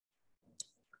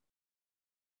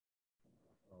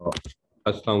Uh,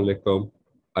 Assalamu alaikum.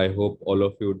 I hope all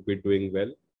of you would be doing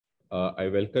well. I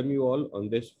welcome you all on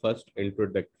this first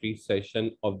introductory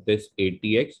session of this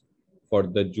ATX for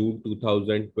the June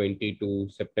 2022,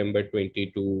 September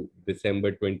 22,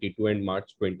 December 22, and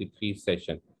March 23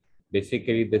 session.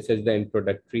 Basically, this is the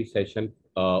introductory session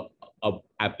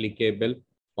applicable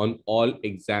on all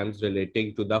exams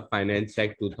relating to the Finance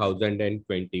Act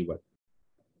 2021.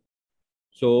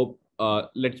 So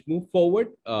let's move forward.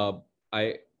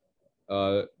 I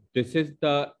This is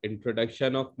the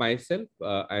introduction of myself.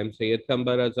 I am Sayed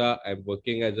Sambaraza. I'm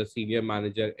working as a senior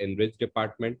manager in risk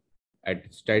department at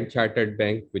Standard Chartered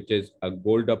Bank, which is a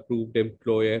gold approved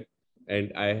employer.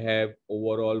 And I have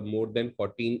overall more than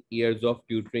 14 years of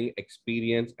tutoring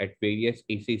experience at various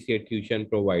ACCA tuition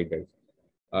providers.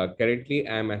 Currently,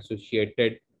 I am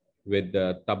associated with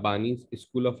the Tabani's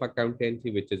School of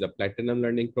Accountancy, which is a platinum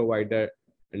learning provider.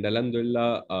 And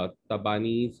Alhamdulillah,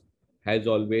 Tabani's has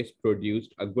always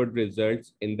produced a good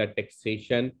results in the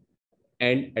taxation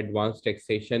and advanced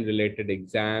taxation related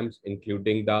exams,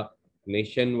 including the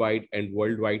nationwide and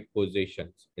worldwide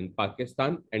positions in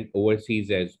Pakistan and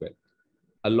overseas as well.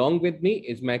 Along with me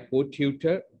is my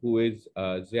co-tutor, who is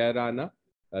Zia Rana.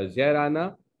 Zia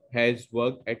Rana has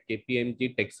worked at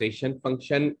KPMG taxation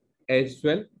function as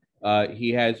well. He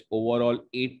has overall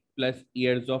 8+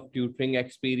 years of tutoring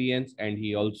experience, and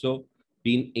he also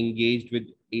been engaged with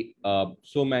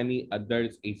so many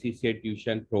others ACCA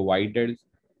tuition providers.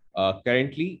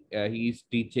 Currently, he is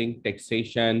teaching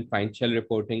taxation, financial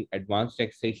reporting, advanced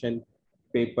taxation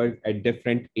papers at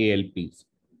different ALPs.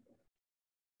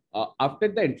 After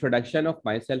the introduction of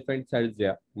myself and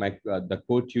Sarzia, the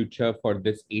co-tutor for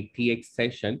this ATX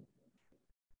session,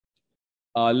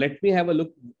 let me have a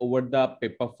look over the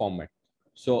paper format.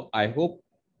 So I hope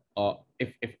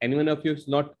if anyone of you is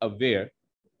not aware,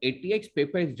 ATX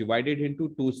paper is divided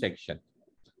into two sections.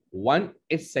 One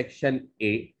is section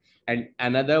A and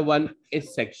another one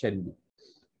is section B.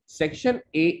 Section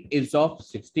A is of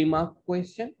 60-mark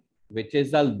question, which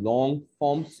is a long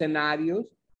form scenarios,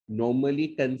 normally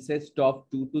consist of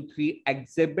 2 to 3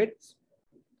 exhibits,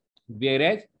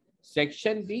 whereas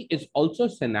section B is also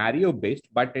scenario based,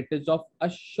 but it is of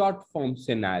a short form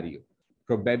scenario,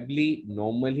 probably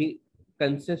normally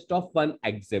consist of 1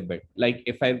 exhibit. Like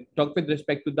if I talk with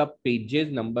respect to the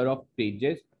pages, number of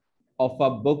pages of a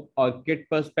book or kit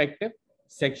perspective,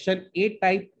 section A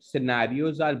type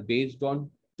scenarios are based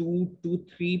on 2 to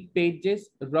 3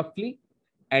 pages roughly,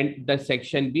 and the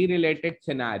section B related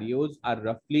scenarios are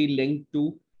roughly linked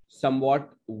to somewhat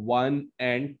 1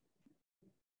 and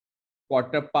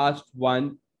quarter past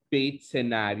 1 page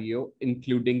scenario,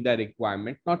 including the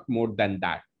requirement, not more than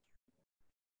that.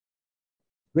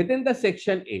 Within the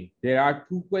section A, there are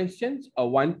 2 questions.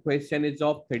 One question is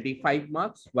of 35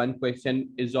 marks. One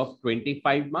question is of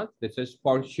 25 marks. This is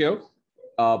for sure.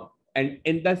 And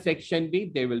in the section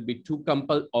B, there will be 2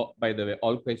 by the way,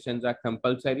 all questions are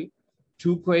compulsory.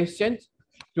 2 questions,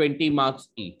 20 marks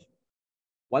each.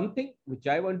 One thing which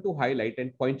I want to highlight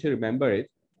and point to remember is,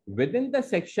 within the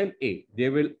section A,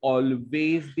 there will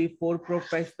always be 4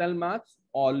 professional marks,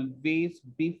 always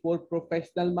be 4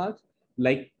 professional marks.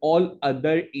 Like all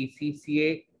other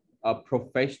ACCA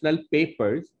professional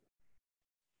papers,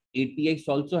 ATX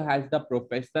also has the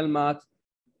professional marks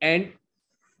and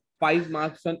 5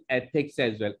 marks on ethics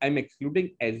as well. I'm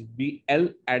excluding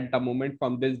SBL at the moment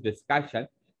from this discussion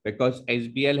because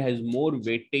SBL has more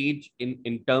weightage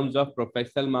in terms of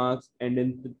professional marks and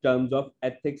in terms of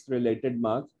ethics related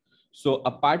marks. So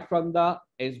apart from the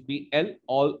SBL,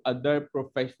 all other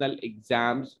professional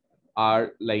exams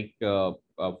are like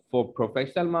for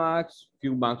professional marks,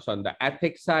 few marks on the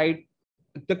ethics side,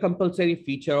 the compulsory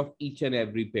feature of each and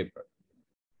every paper.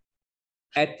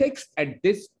 Ethics at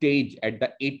this stage at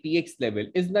the ATX level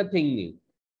is nothing new.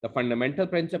 The fundamental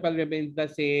principle remains the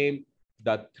same.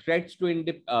 The threats to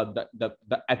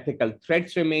the ethical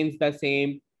threats remains the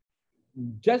same.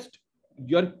 Just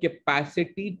your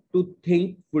capacity to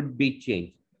think would be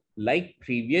changed. Like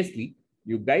previously,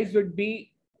 you guys would be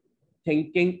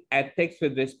thinking ethics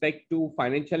with respect to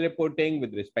financial reporting,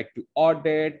 with respect to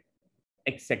audit,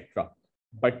 etc.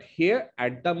 But here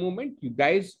at the moment, you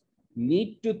guys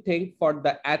need to think for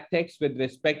the ethics with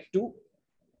respect to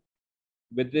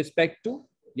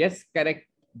yes, correct,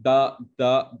 the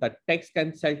tax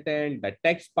consultant, the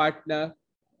tax partner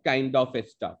kind of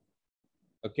stuff.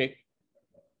 Okay.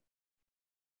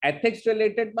 Ethics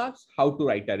related marks, how to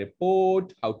write a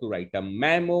report, how to write a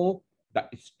memo, the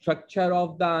structure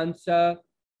of the answer,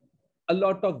 a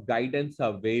lot of guidance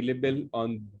available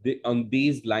on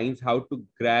these lines, how to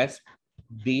grasp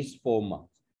these 4 marks.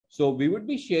 So we would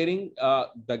be sharing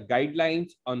the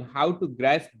guidelines on how to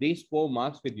grasp these 4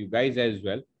 marks with you guys as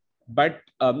well, but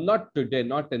not today,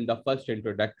 not in the first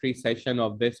introductory session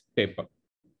of this paper.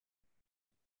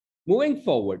 Moving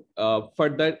forward,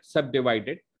 further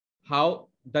subdivided, how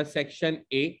the section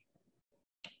A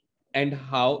and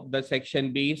how the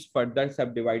section B is further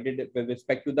subdivided with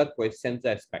respect to the questions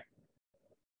aspect.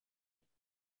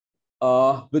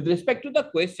 With respect to the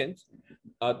questions,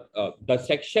 the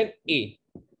section A,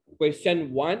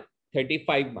 question 1,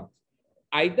 35 marks.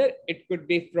 Either it could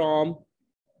be from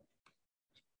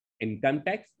income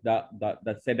tax,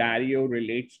 the scenario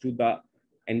relates to the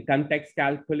income tax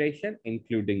calculation,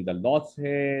 including the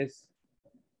losses,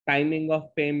 timing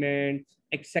of payments,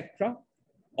 etc.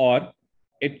 Or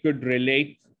it could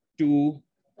relate to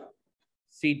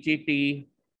CGT,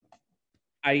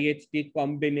 IHT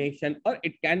combination, or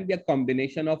it can be a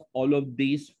combination of all of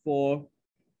these four,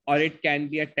 or it can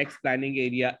be a tax planning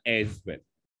area as well.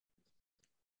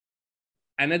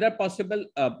 Another possible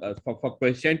for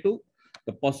question 2,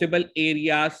 the possible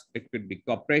areas, it could be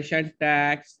corporation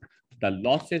tax, the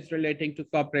losses relating to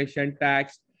corporation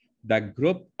tax, the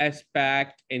group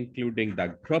aspect, including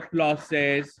the group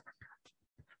losses,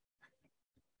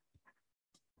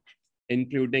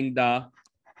 including the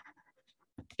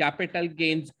capital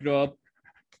gains group,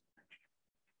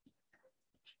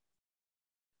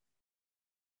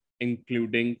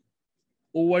 including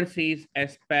overseas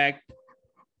aspect,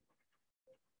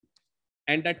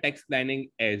 and the tax planning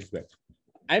as well.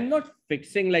 I'm not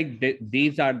fixing like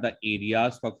these are the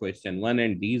areas for question 1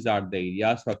 and these are the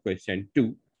areas for question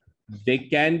 2. They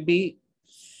can be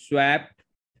swapped,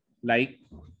 like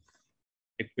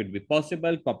it could be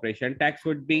possible. Corporation tax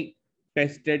would be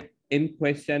tested in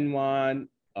question 1,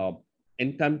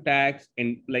 income tax,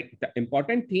 and like the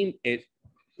important theme is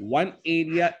one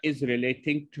area is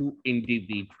relating to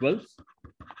individuals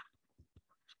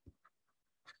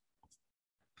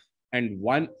and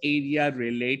one area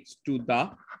relates to the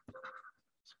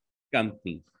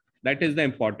companies. That is the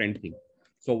important thing.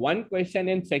 So one question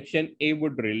in section A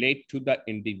would relate to the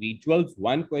individuals,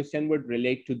 one question would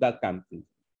relate to the companies.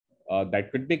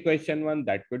 That could be question 1,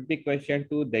 that could be question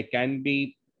 2. They can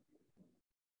be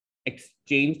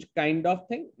exchanged kind of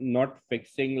thing, not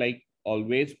fixing like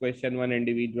always question 1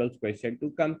 individuals, question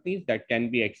 2 companies. That can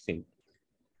be exchanged.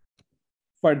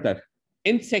 Further,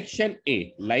 in section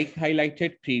A, like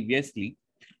highlighted previously,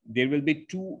 there will be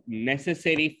 2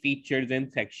 necessary features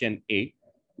in section A.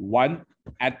 1,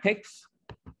 ethics,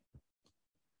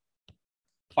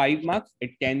 5 marks.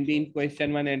 It can be in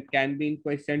question 1 and can be in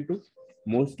question 2.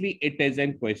 Mostly it is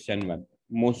in question 1,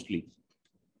 mostly.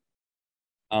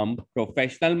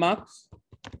 Professional marks,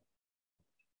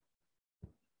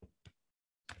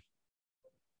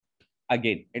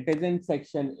 again, it is in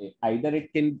section A. Either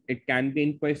it can be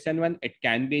in question 1, it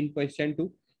can be in question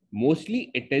 2.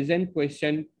 Mostly it is in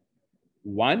question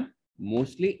 1,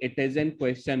 mostly it is in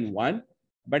question 1,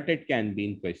 but it can be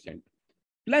in question 2.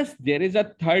 Plus, there is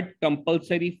a third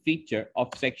compulsory feature of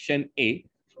section A,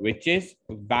 which is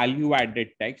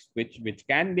value-added tax, which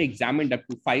can be examined up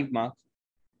to 5 marks.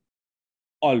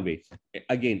 Always.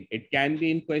 Again, it can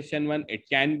be in question 1, it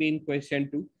can be in question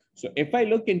 2. So if I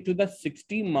look into the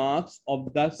 60 marks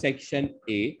of the section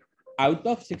A, out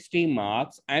of 60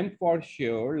 marks, I'm for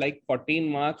sure like 14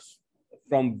 marks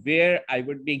from where I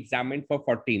would be examined for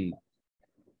 14 marks.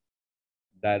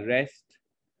 The rest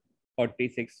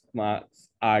 46 marks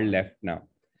are left now.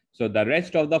 So the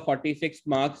rest of the 46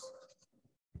 marks,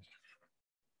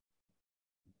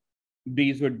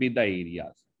 these would be the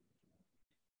areas.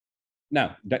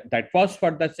 Now, that was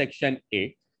for the section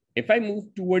A. If I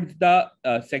move towards the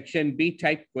section B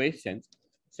type questions,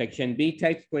 section B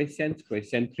type questions,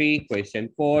 question 3, question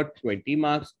 4, 20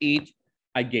 marks each.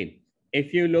 Again,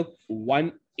 if you look,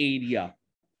 one area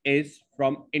is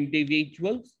from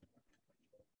individuals,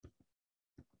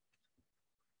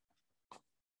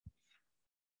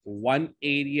 one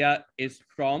area is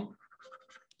from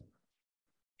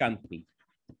company.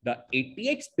 The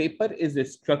ATX paper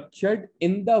is structured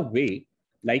in the way,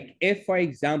 like if, for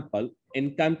example,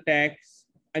 income tax,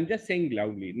 I'm just saying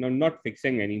loudly, no, not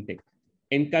fixing anything.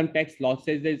 Income tax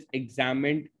losses is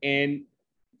examined in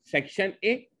section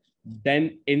A,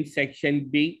 then in section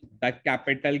B, the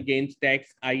capital gains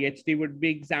tax, IHT would be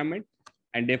examined.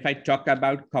 And if I talk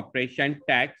about corporation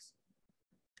tax,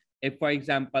 if, for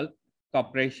example,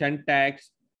 corporation tax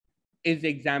is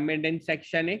examined in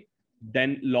section A,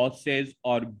 then losses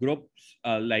or groups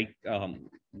like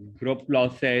group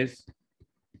losses,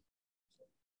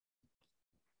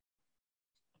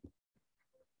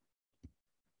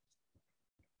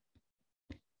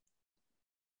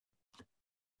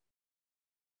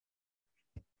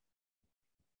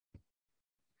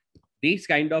 these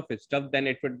kind of stuff, then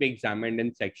it would be examined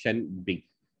in section B.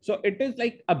 So it is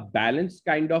like a balanced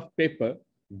kind of paper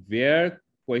where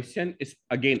question is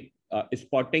again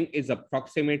spotting is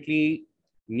approximately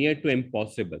near to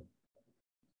impossible.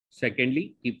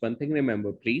 Secondly, keep one thing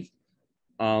remember, please.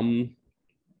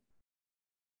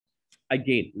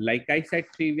 Again, like I said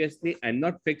previously, I'm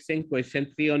not fixing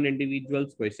question 3 on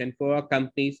individuals, question 4 on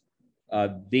companies.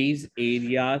 These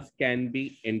areas can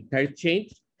be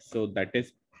interchanged, so that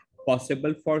is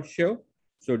possible for sure.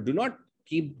 So do not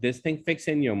keep this thing fixed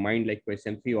in your mind like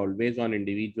question 3 always on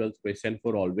individuals, question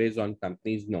 4 always on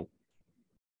companies. No.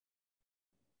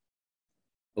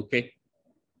 Okay.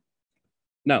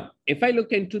 Now, if I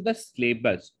look into the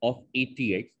syllabus of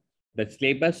ATX, the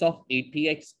syllabus of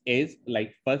ATX is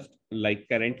like first, like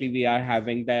currently we are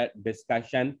having the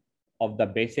discussion of the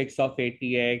basics of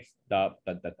ATX, the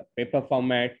paper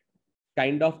format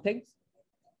kind of things.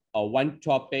 One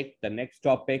topic, the next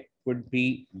topic would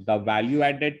be the value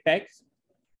added text.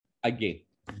 Again,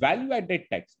 value added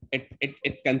text,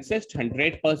 it consists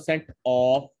 100%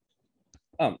 of,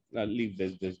 I'll leave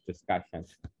this discussion.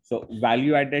 So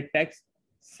value added tax,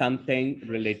 something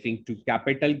relating to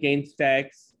capital gains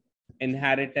tax,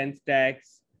 inheritance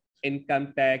tax,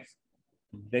 income tax.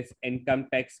 This income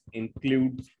tax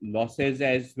includes losses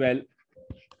as well,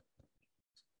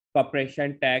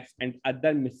 corporation tax, and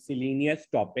other miscellaneous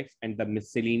topics. And the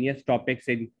miscellaneous topics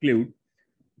include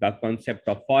the concept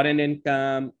of foreign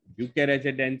income, UK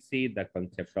residency, the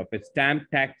concept of stamp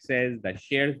taxes, the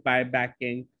shares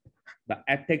buybacking, the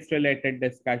ethics related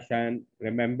discussion,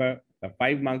 remember the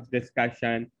 5 marks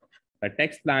discussion, the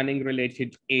tax planning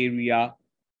related area,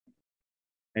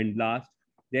 and last,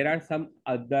 there are some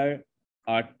other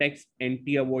tax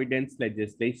anti-avoidance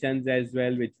legislations as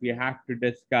well, which we have to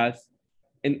discuss,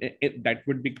 that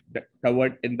would be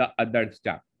covered in the other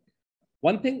stuff.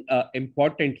 One thing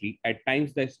importantly, at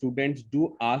times the students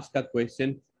do ask a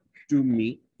question to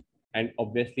me and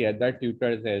obviously other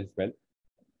tutors as well,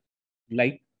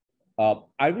 like,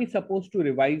 are we supposed to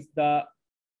revise the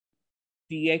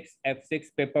TX F6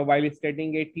 paper while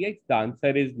studying ATX? The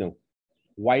answer is no.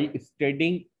 While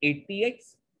studying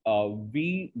ATX,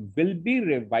 we will be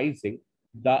revising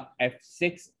the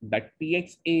F6, the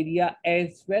TX area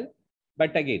as well.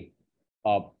 But again,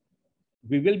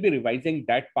 we will be revising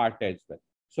that part as well.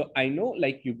 So I know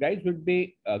like you guys would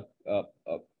be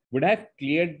would have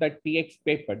cleared the TX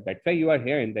paper. That's why you are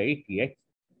here in the ATX.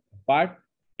 But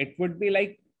it would be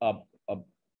like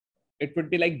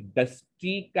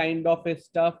dusty kind of a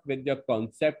stuff with your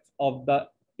concepts of the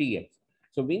TX.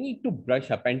 So we need to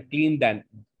brush up and clean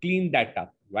that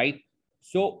up, right?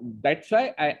 So that's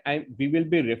why we will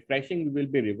be refreshing, we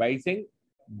will be revising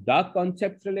the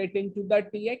concepts relating to the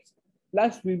TX.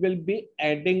 Plus, we will be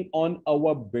adding on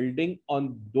our building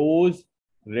on those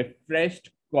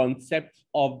refreshed concepts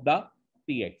of the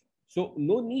TX. So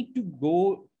no need to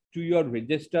go to your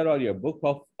register or your book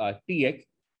of TX.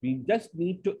 We just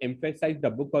need to emphasize the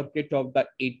book or kit of the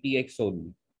ATX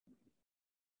only.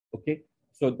 Okay.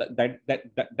 So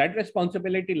that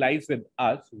responsibility lies with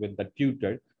us, with the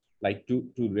tutor, like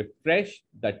to refresh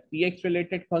the TX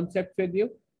related concepts with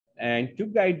you and to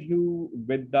guide you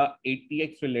with the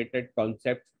ATX related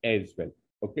concepts as well.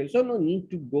 Okay. So no need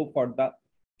to go for the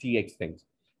TX things.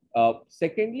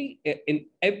 Secondly, in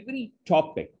every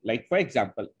topic, like for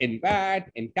example, in VAT,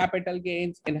 in capital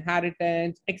gains,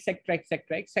 inheritance, etc.,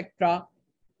 etc., etc.,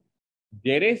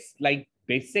 there is like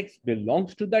basics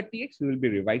belongs to the TX. We will be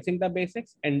revising the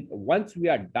basics, and once we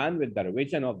are done with the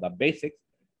revision of the basics,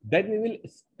 then we will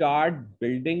start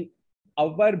building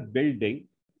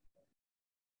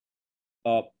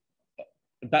the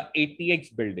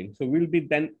ATX building. So we'll be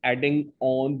then adding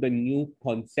on the new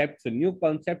concepts. So new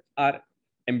concepts are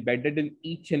embedded in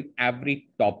each and every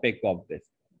topic of this.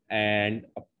 And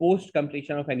post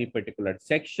completion of any particular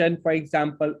section, for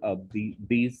example, of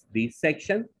these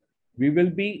sections, we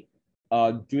will be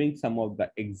doing some of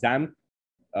the exam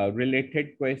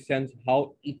related questions,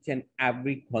 how each and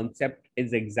every concept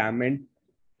is examined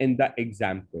in the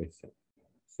exam question.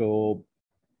 So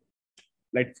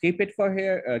let's keep it for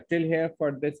here till here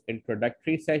for this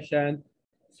introductory session.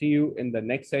 See you in the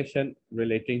next session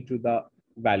relating to the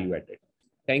value added.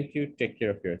 Thank you. Take care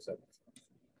of yourself.